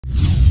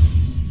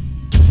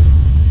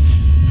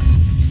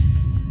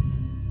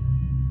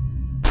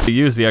actually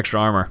use the extra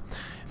armor.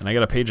 And I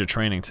got a page of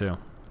training too.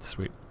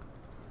 Sweet.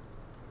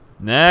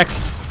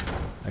 Next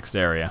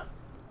area.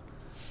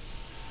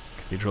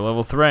 Cathedral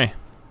level 3.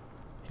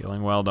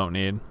 Healing well, don't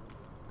need.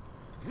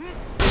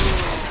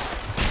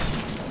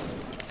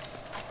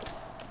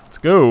 Let's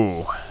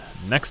go.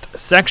 Next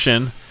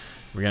section.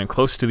 We're getting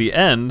close to the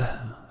end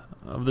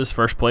of this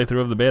first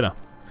playthrough of the beta.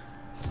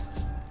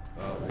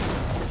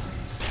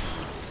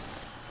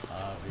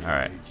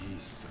 Alright.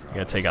 We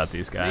gotta take out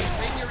these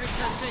guys.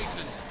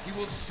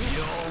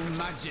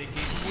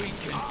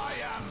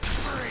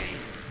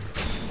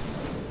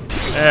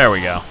 There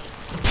we go.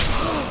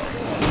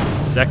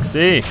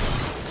 Sexy.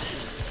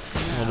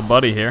 Little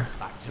buddy here.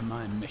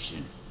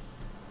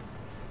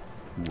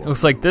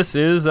 Looks like this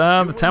is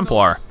the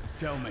Templar.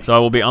 So I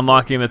will be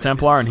unlocking the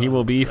Templar, and he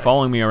will be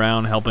following me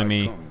around, helping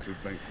me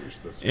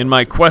in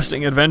my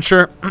questing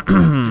adventure.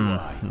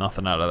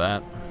 Nothing out of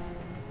that.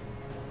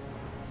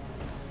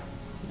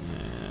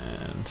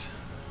 And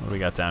what do we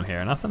got down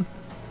here? Nothing?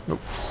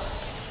 Nope.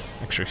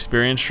 Extra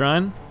experience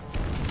shrine.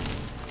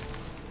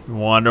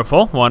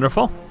 Wonderful,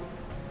 wonderful.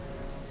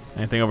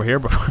 Anything over here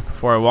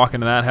before I walk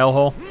into that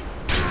hellhole?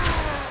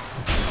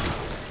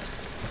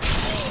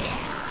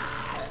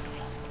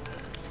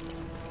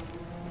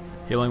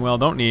 Healing well,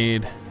 don't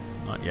need.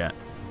 Not yet.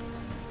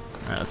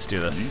 Alright, let's do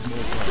this.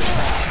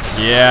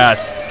 Yeah,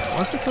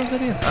 was it those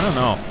idiots? I don't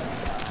know.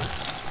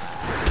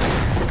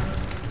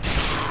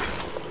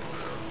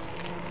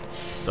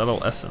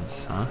 Subtle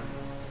essence, huh?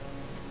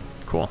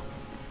 Cool.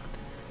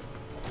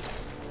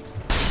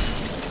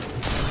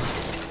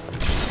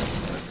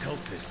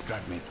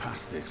 Dragged me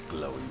past this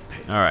glowing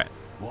pit. All right.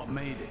 What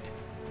made it?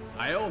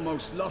 I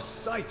almost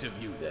lost sight of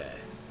you there.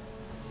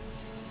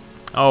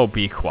 Oh,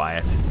 be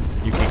quiet.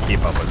 You can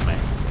keep up with me.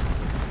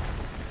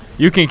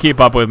 You can keep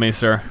up with me,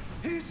 sir.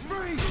 He's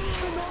free.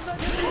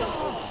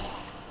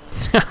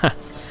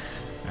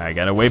 I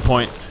got a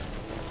waypoint.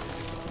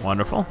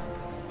 Wonderful.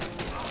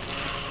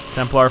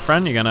 Templar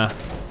friend, you gonna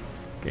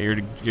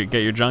get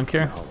your junk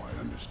here? Now I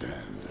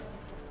understand.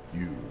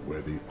 You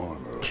wear the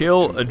armor.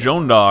 Kill a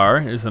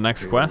Jondar is the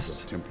next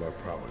quest.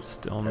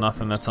 Still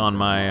nothing that's on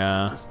my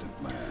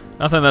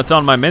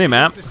mini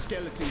map. The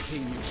skeleton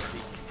king you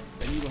seek,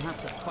 then you will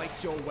have to fight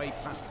your way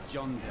past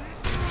Jondar.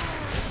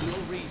 There's no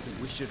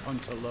reason we should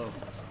hunt alone.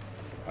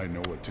 I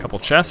know a Couple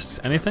chests,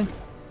 anything?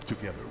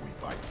 Together we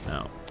fight.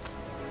 No.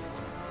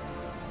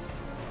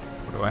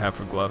 What do I have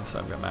for gloves?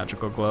 I've got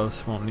magical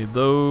gloves. Won't need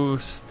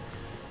those.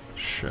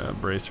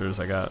 Bracers,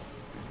 I got.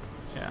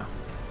 Yeah.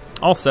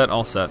 All set,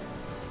 all set.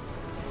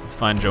 Let's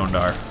find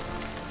Jondar.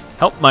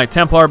 Help my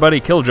Templar buddy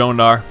kill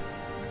Jondar.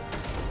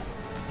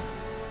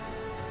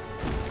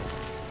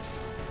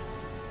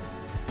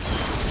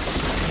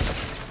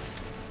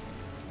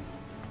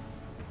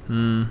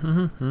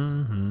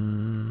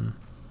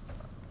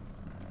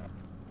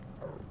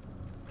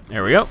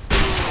 There we go.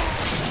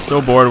 So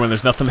bored when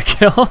there's nothing to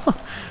kill.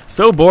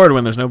 So bored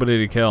when there's nobody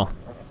to kill.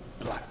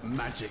 Black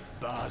magic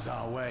bars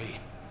our way,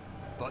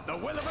 but the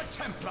will of a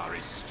Templar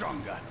is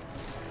stronger.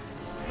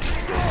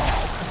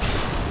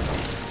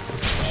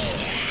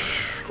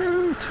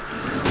 Shoot.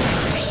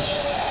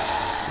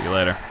 See you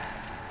later.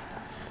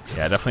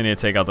 Yeah, I definitely need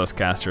to take out those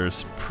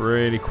casters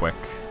pretty quick.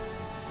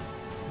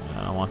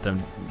 I don't want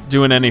them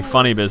doing any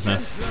funny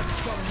business.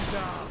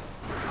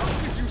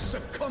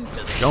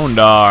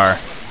 Jondar.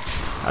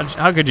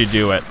 How could you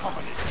do it?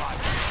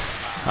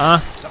 Huh?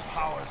 The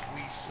powers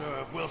we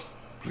serve will.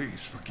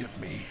 Please forgive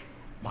me.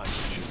 My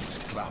vision is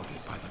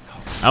clouded by the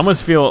colors. I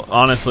almost feel,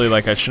 honestly,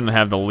 like I shouldn't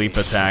have the leap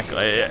attack.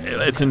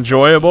 It's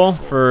enjoyable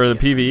for the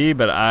PvE,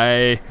 but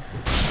I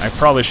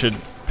probably should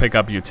pick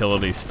up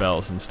utility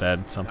spells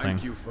instead. Something.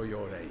 Thank you for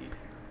your aid.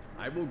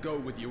 I will go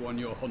with you on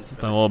your hunt.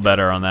 Something a little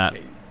better on that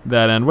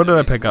end. What did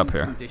I pick up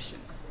here?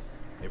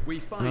 If we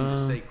find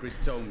the sacred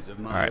tomes of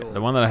my Alright,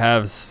 the one that I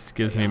have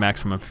gives me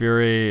maximum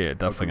fury.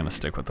 Definitely going to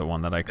stick with the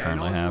one that I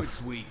currently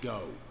have. We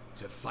go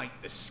to fight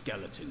the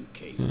skeleton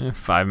king.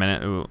 5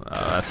 minute. Ooh,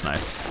 that's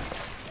nice.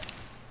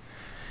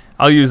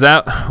 I'll use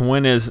that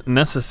when is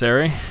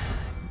necessary.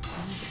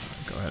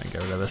 Go ahead and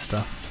get rid of this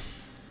stuff.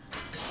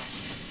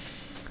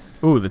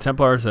 Ooh, the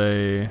Templar's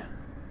a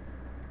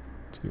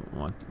 2,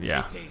 1.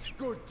 Yeah. It is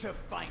good to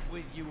fight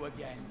with you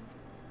again.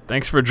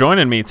 Thanks for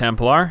joining me,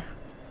 Templar.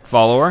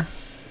 Follower.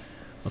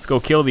 Let's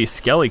go kill the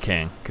Skelly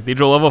King.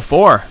 Cathedral level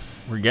 4.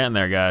 We're getting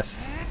there, guys.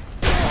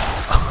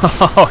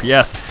 Oh,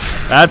 yes.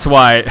 That's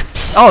why.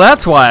 Oh,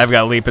 that's why I've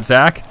got leap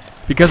attack.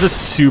 Because it's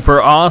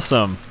super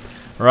awesome.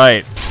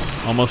 Right.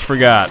 Almost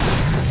forgot.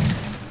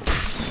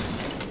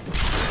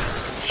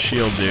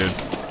 Shield dude.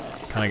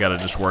 Kind of got to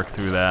just work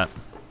through that.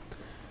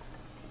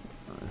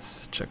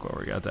 Let's check what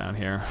we got down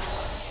here.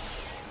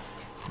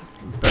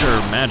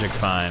 Better magic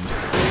find.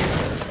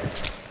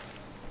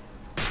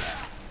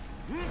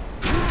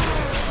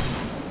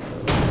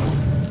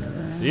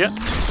 See ya.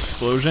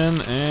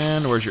 Explosion,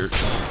 and where's your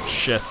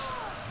shits?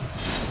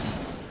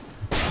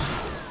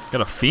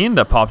 Got a fiend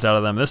that popped out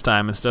of them this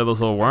time instead of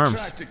those little worms.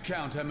 Tried to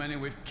count how many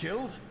we've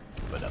killed,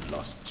 but I've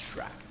lost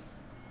track.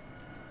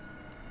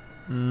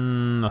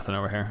 Nothing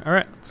over here. All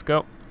right, let's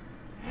go.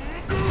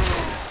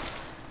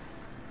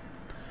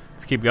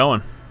 keep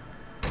going.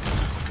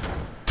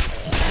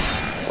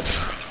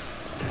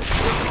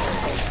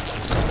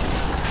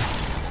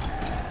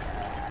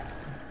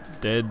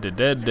 Dead. Give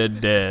me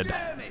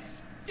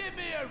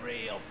a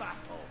real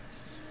battle.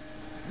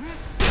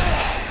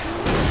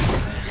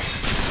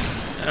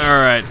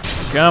 Alright,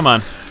 come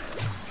on.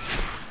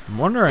 I'm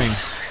wondering.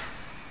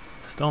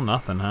 Still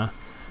nothing, huh?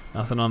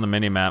 Nothing on the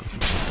mini-map.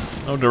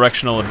 No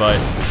directional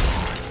advice.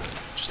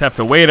 Just have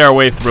to wade our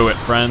way through it,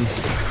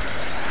 friends.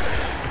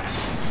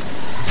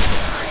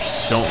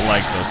 Don't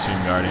like those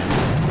Tomb Guardians.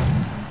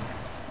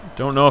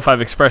 Don't know if I've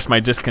expressed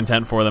my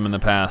discontent for them in the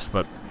past,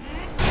 but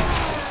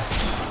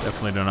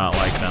definitely do not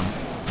like them.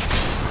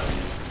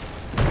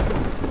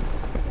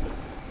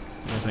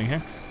 Anything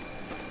here?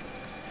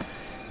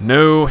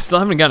 No, still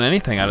haven't gotten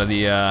anything out of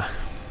the out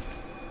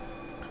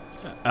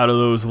of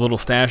those little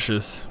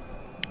stashes.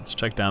 Let's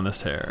check down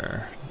this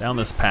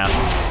path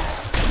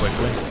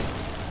quickly.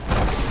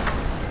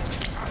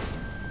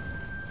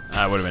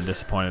 I would have been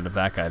disappointed if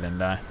that guy didn't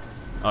die.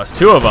 Oh, it's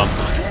two of them.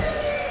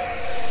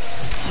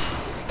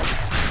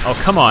 Oh,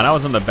 come on, I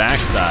was on the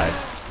backside.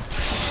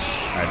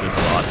 Alright, there's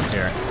a lot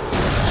here.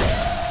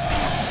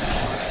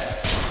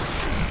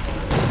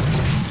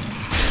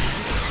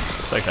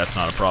 Looks like that's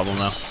not a problem,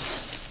 though.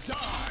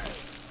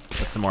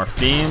 Got some more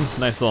fiends.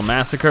 Nice little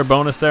massacre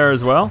bonus there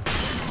as well.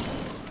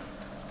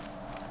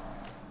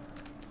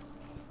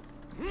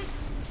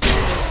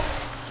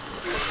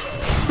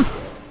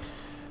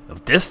 The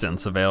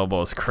distance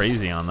available is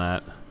crazy on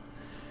that.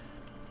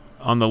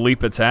 On the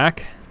leap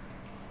attack.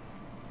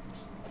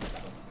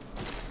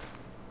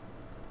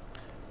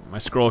 My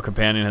scroll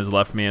companion has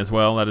left me as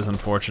well. That is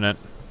unfortunate.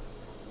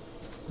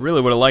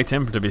 Really would have liked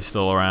him to be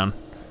still around.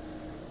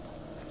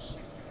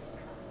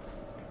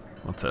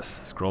 What's this?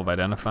 Scroll of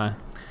Identify.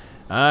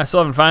 I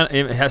still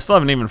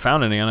haven't even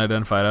found any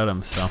unidentified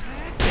items. So.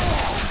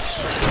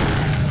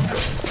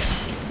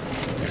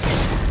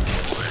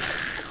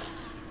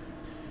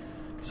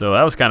 So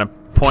that was kind of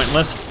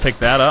pointless. Pick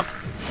that up.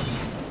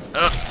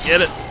 Oh,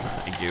 get it.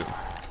 Thank you.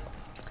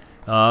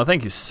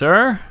 Thank you,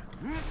 sir.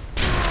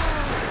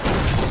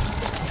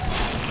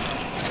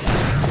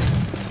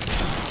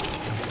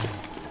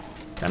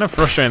 Kind of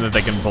frustrating that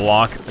they can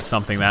block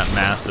something that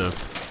massive,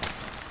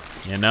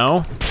 you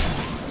know?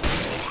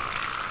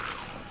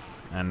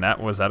 And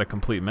was that a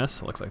complete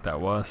miss? It looks like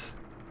that was.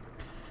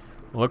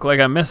 Looked like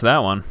I missed that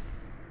one.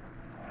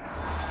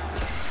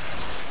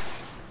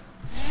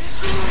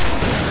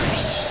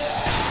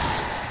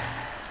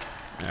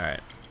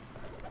 Alright.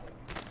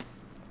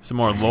 Some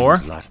more lore.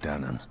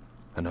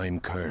 And I'm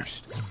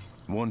cursed.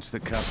 Once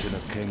the captain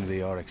of King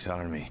Leoric's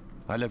army,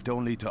 I lived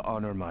only to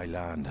honor my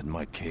land and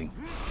my king.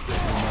 No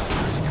man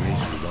has a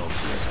greater love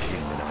for his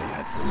king than I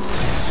had for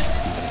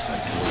mine, even as I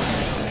drove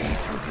my blade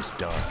through his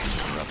dark and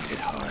corrupted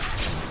heart.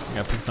 I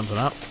gotta pick something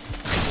up.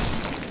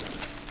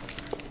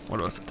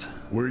 What was it?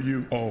 Were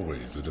you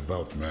always a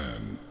devout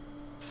man?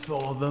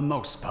 For the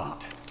most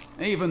part.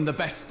 Even the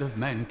best of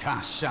men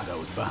cast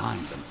shadows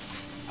behind them.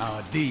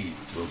 Our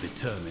deeds will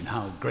determine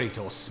how great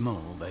or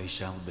small they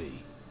shall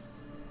be.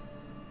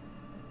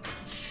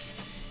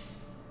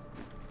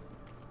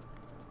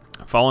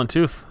 Fallen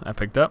Tooth, I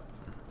picked up.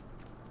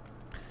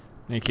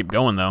 I need to keep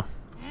going though.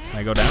 Can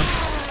I go down?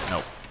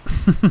 Nope.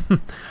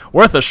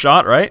 Worth a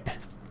shot, right?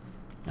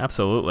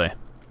 Absolutely.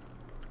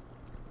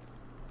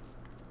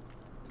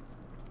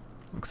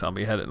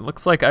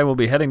 Looks like I will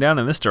be heading down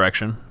in this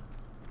direction.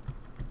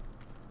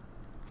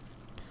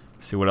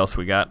 See what else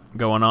we got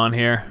going on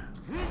here.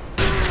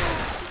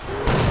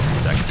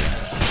 Sexy.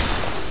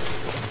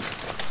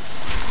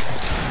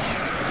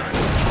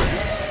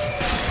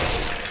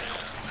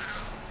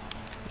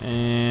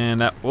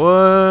 And that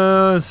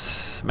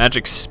was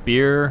Magic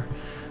Spear.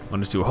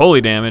 1-2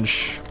 holy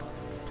damage.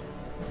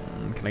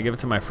 Can I give it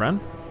to my friend?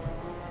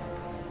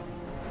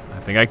 I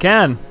think I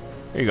can.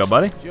 Here you go,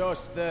 buddy.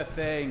 Just the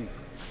thing.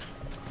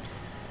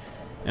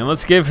 And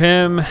let's give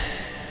him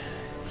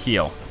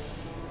heal.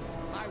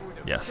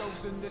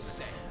 Yes.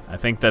 I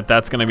think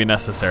that's going to be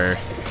necessary,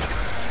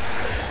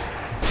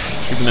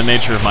 given the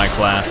nature of my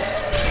class.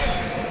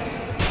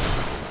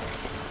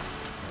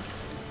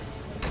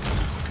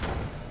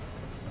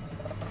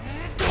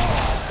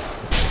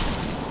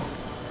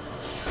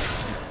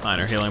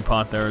 Minor healing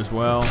pot there as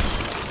well.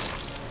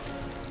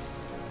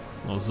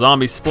 Little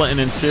zombie splitting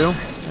in two.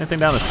 Anything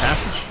down this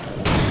passage?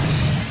 I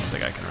don't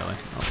think I can really.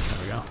 Oh, there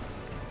we go.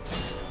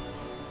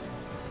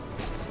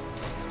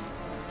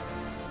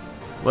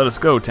 Let us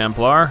go,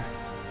 Templar.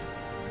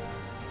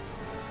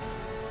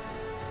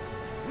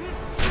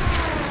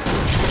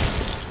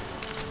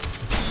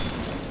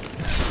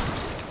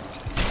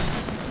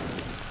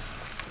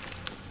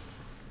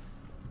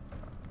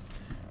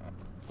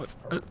 What?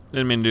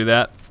 Didn't mean to do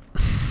that.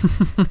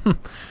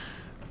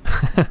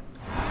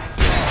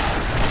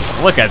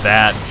 Look at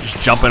that.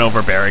 Just jumping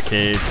over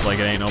barricades like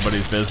it ain't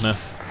nobody's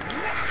business.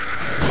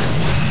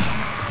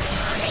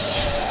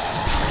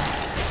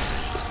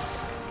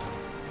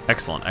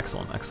 Excellent,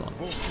 excellent, excellent.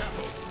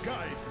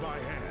 Guide my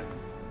hand.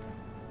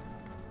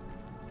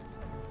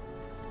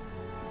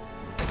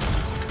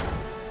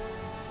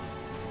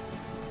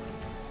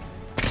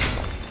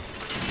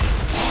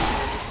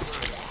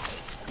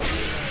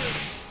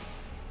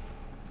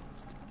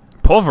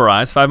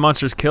 pulverized. 5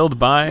 monsters killed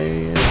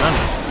by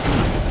thunder.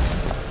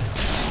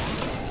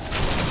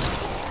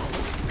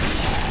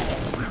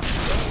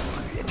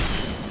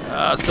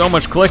 So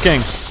much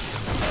clicking.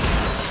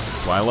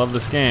 That's why I love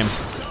this game.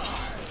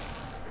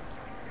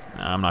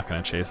 Nah, I'm not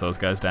gonna chase those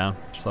guys down.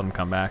 Just let them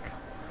come back.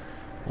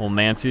 Little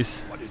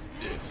Nancy's. I'm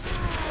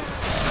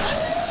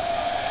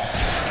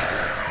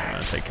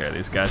gonna take care of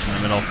these guys in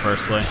the middle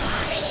firstly.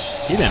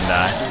 He didn't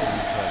die.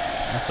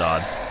 That's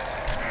odd.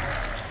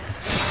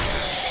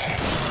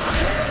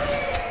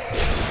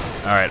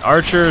 Alright,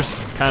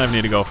 archers kind of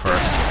need to go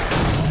first.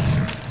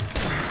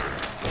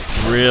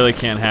 Really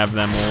can't have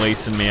them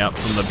lacing me up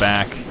from the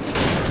back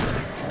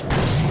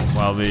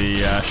while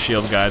the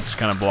shield guys just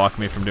kind of block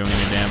me from doing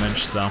any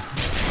damage, so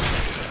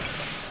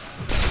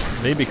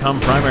they become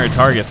primary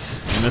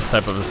targets in this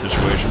type of a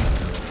situation.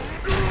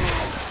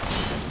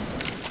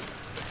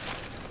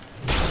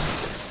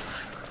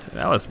 See,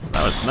 that was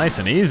nice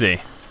and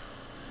easy.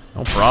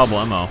 No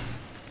problemo.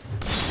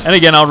 And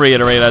again, I'll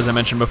reiterate, as I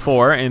mentioned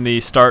before in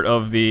the start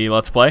of the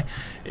Let's Play,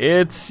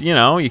 it's, you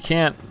know, you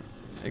can't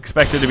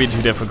expect it to be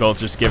too difficult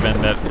just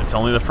given that it's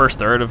only the first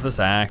third of this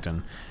act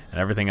and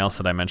everything else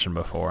that I mentioned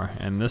before.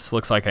 And this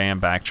looks like I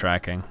am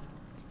backtracking.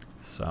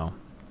 So,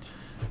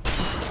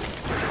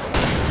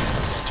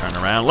 let's just turn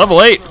around.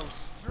 Level 8!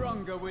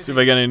 See if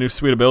I get any new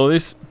sweet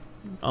abilities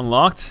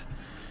unlocked.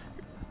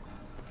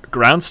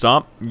 Ground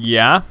Stomp,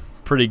 yeah,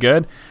 pretty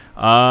good.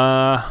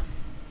 What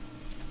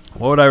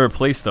would I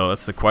replace though?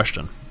 That's the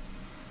question.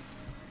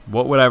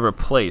 What would I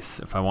replace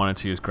if I wanted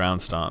to use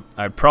Ground Stomp?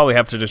 I'd probably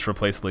have to just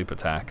replace Leap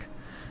Attack.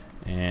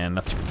 And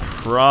that's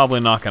probably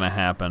not going to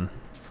happen.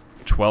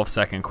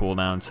 12-second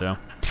cooldown too.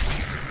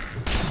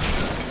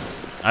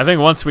 I think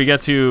once we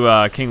get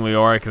to King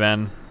Leoric,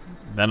 then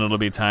it'll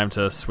be time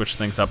to switch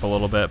things up a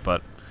little bit.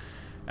 But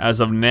as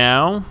of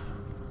now,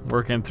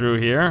 working through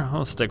here,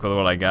 I'll stick with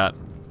what I got.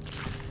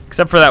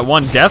 Except for that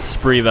one death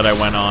spree that I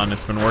went on,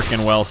 it's been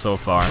working well so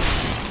far.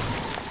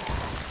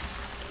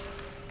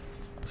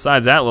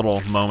 Besides that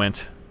little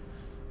moment.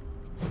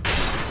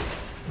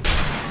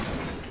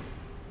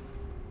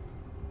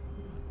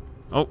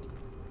 Oh,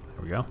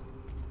 there we go.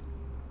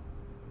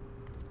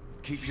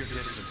 Keep your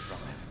distance from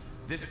him.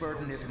 This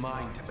burden is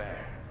mine to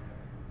bear.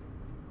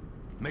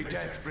 May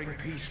death bring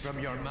peace from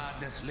your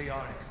madness,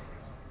 Leoric.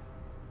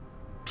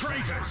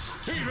 Traitors!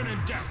 Even in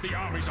death, the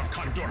armies of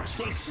Condorus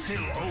will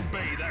still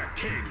obey their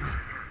king,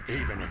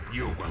 even if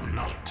you will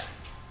not.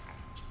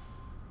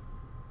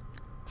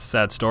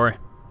 Sad story.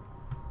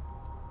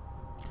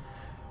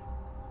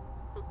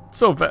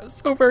 So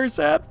very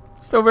sad.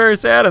 So very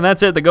sad, and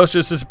that's it. The ghost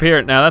just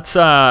disappeared. Now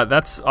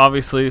that's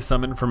obviously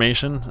some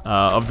information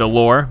of the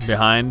lore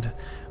behind,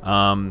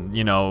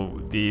 you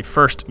know, the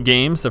first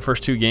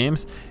two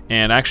games.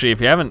 And actually, if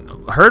you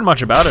haven't heard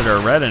much about it or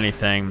read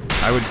anything,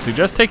 I would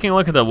suggest taking a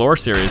look at the lore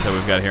series that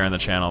we've got here on the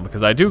channel,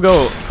 because I do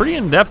go pretty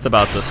in depth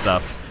about this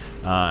stuff.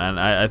 And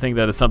I think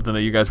that is something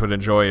that you guys would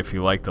enjoy if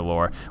you like the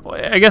lore. Well,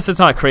 I guess it's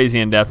not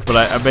crazy in depth, but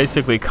I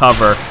basically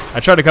I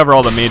try to cover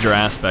all the major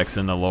aspects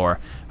in the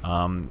lore.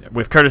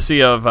 With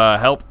courtesy of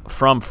help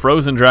from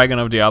Frozen Dragon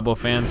of Diablo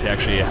fans. He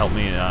actually helped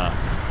me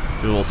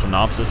do a little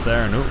synopsis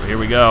there. And ooh, here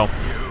we go.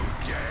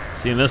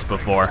 Seen this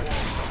before.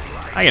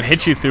 I can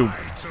hit you through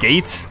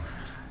gates?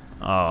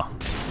 Oh.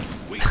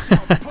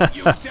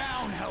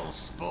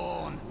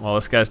 Well,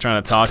 this guy's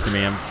trying to talk to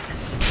me. I'm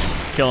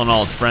killing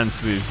all his friends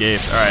through these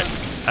gates. Alright,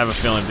 I have a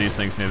feeling these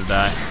things need to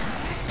die.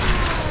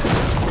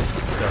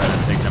 Let's go ahead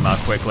and take them out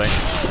quickly.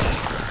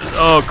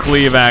 Oh,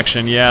 cleave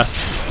action,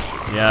 yes.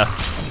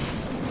 Yes.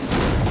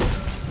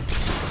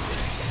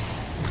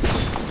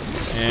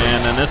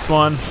 And then this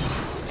one,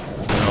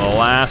 the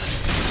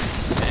last,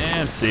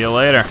 and see you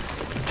later.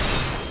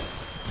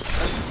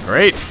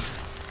 Great.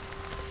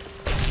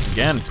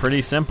 Again,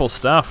 pretty simple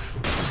stuff.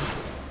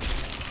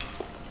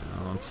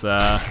 Let's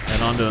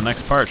head on to the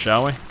next part,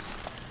 shall we?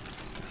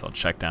 Guess I'll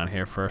check down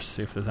here first,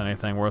 see if there's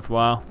anything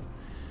worthwhile.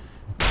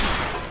 Get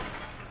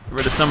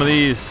rid of some of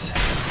these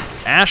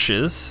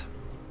ashes.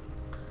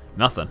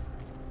 Nothing.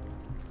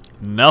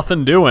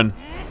 Nothing doing.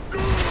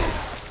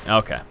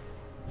 Okay.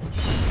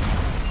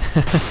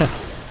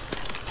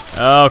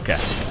 Okay.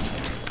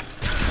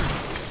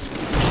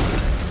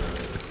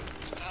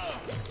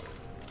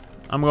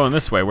 I'm going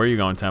this way. Where are you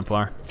going,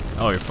 Templar?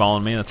 Oh, you're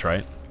following me? That's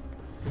right.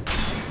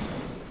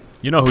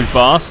 You know who's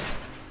boss.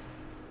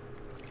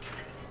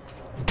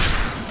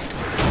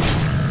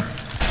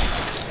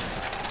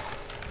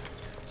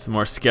 Some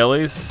more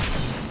skellies.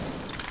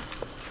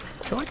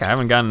 I feel like I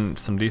haven't gotten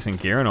some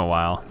decent gear in a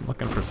while. I'm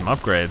looking for some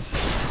upgrades.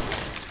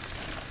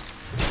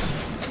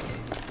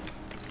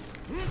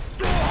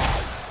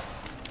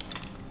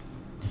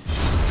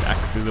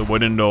 Through the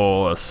wooden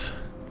doors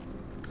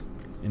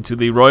into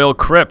the royal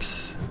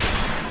crypts.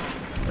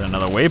 Got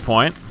another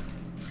waypoint.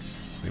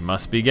 We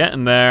must be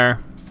getting there.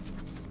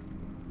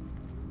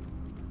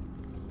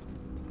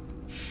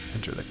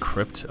 Enter the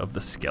crypt of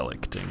the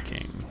Skeleton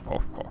King.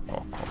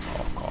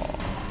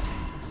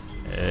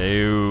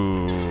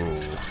 Ew,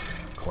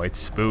 quite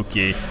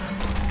spooky.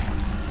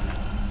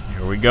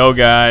 Here we go,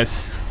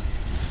 guys.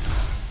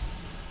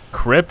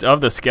 Crypt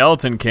of the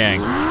Skeleton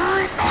King. You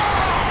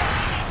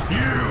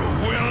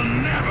will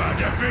never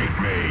defeat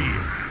me.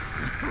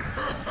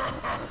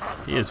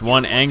 He is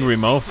one angry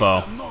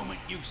mofo. The moment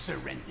you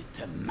surrendered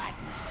to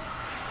madness.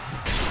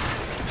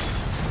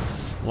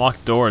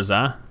 Locked doors,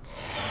 huh?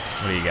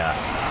 What do you got?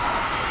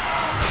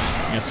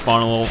 You gonna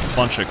spawn a little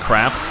bunch of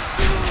craps?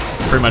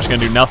 Pretty much gonna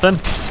do nothing?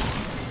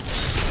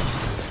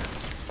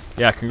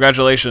 Yeah,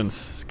 congratulations,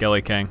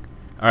 Skelly King.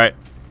 Alright.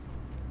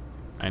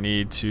 I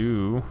need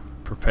to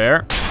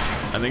prepare.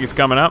 I think it's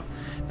coming up.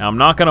 Now I'm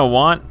not gonna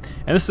want,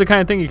 and this is the kind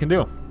of thing you can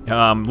do.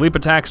 Leap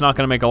attack's not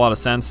gonna make a lot of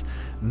sense.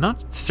 I'm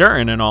not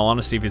certain, in all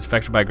honesty, if he's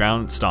affected by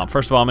ground stomp.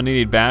 First of all, I'm gonna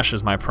need bash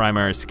as my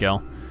primary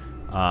skill.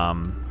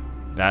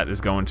 That is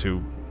going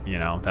to, you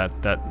know,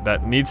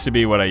 that needs to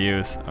be what I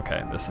use.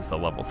 Okay, this is the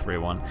level 3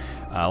 one.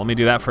 Let me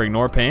do that for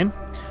ignore pain,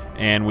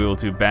 and we will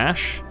do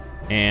bash,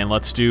 and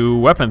let's do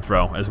weapon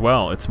throw as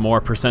well. It's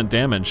more %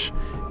 damage,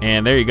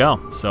 and there you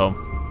go. So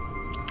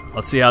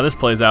let's see how this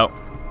plays out.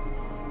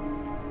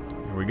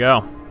 Here we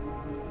go.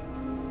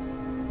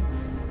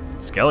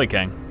 Skelly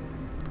King.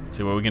 Let's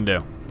see what we can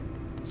do.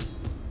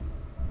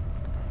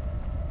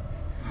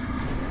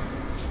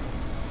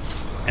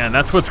 And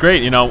that's what's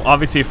great, you know,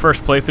 obviously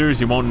first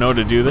playthroughs you won't know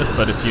to do this,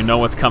 but if you know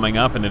what's coming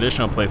up in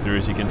additional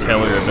playthroughs, you can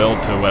tailor your build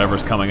to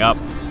whatever's coming up.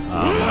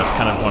 That's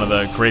kind of one of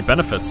the great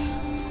benefits.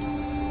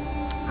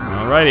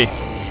 Alrighty,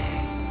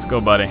 let's go,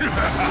 buddy. So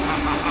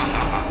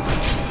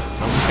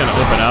I'm just gonna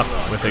open up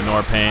with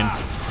ignore pain,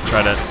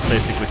 try to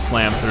basically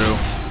slam through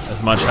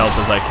as much health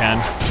as I can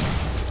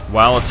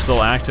while it's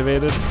still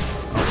activated.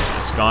 Oh,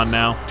 it's gone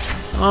now.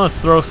 Well, let's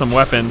throw some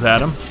weapons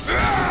at him.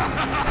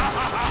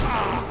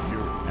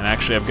 And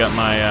actually, I've got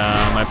my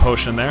my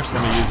potion there, so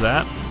let me use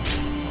that.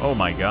 Oh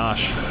my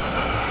gosh!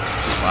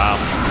 Wow.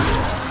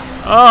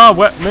 Oh,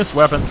 missed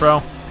weapon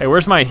throw. Hey,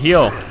 where's my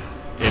heal,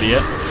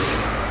 idiot?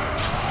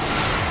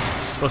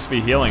 You're supposed to be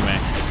healing me.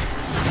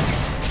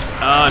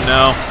 Oh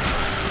no!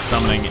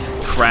 Summoning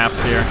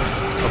craps here.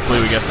 Hopefully,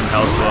 we get some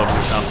health globes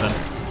or something.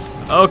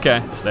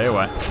 Okay, stay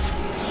away.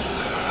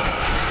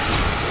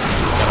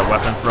 Got a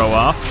weapon throw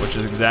off, which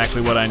is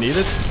exactly what I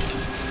needed.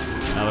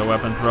 Another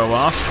weapon throw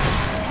off.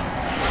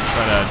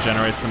 Try to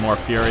generate some more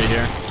fury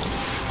here.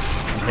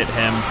 And hit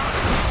him.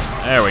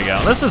 There we go.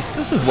 This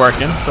is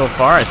working so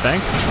far, I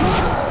think.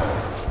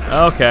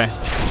 Okay.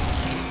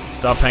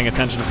 Stop paying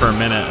attention for a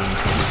minute, and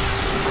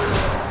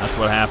that's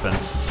what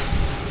happens.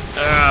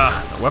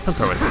 The weapon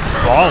throw is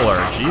baller.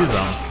 Jeez,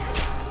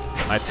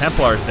 my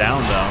Templar's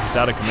down though. He's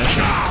out of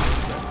commission.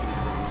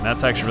 And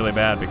that's actually really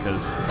bad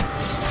because I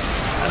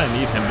kind of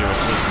need him to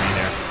assist me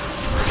here.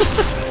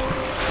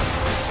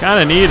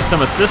 Kind of need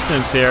some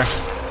assistance here.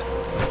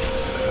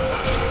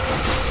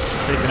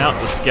 Taking out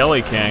the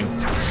Skelly King.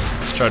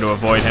 Just try to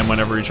avoid him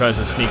whenever he tries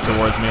to sneak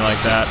towards me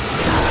like that.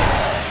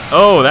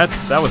 Oh, that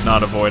was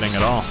not avoiding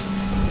at all.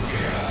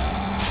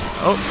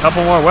 Oh, a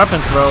couple more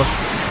weapon throws.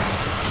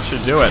 That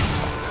should do it.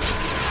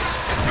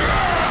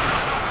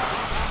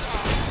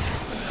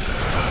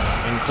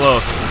 In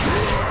close.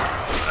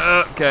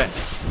 Okay.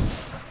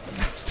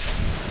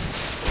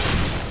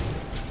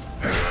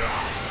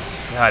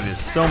 God,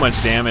 it's so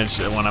much damage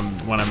when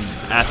I'm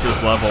at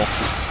this level,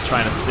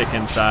 trying to stick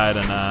inside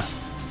and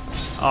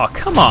oh,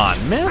 come on,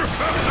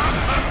 miss?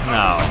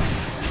 No.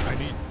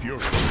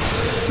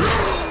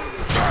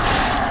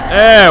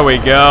 There we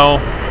go.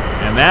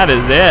 And that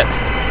is it.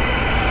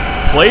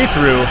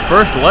 Playthrough,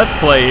 first Let's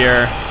Play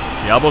here.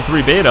 Diablo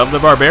 3 beta of the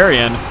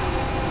Barbarian.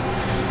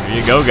 There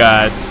you go,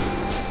 guys.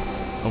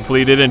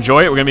 Hopefully you did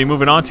enjoy it. We're going to be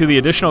moving on to the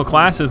additional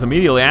classes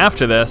immediately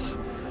after this.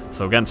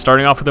 So again,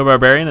 starting off with the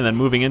Barbarian and then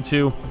moving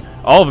into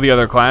all of the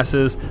other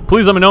classes.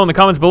 Please let me know in the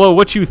comments below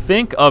what you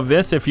think of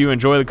this, if you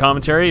enjoy the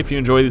commentary, if you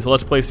enjoy these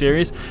Let's Play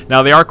series.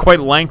 Now, they are quite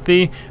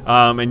lengthy,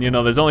 and you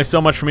know, there's only so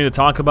much for me to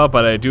talk about,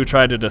 but I do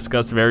try to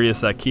discuss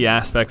various key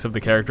aspects of the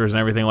characters and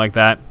everything like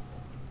that.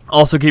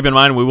 Also, keep in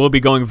mind, we will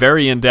be going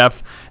very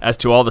in-depth as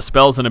to all the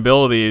spells and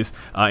abilities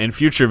in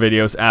future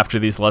videos after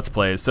these Let's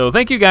Plays. So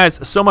thank you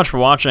guys so much for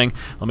watching.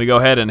 Let me go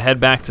ahead and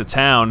head back to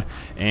town.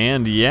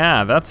 And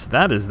yeah,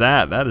 that is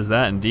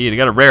that indeed. I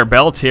got a rare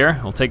belt here.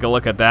 We'll take a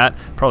look at that.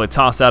 Probably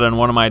toss that on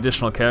one of my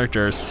additional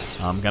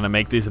characters. I'm going to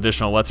make these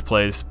additional Let's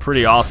Plays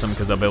pretty awesome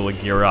because I'll be able to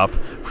gear up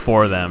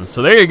for them.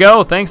 So there you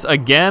go. Thanks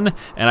again,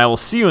 and I will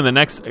see you in the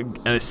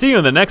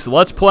next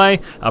Let's Play.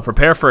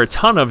 Prepare for a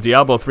ton of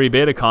Diablo 3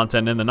 beta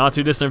content in the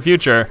not-too-distant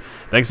future.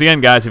 Thanks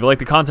again, guys. If you like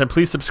the content,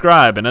 please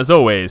subscribe, and as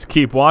always,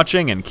 keep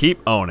watching and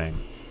keep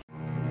owning.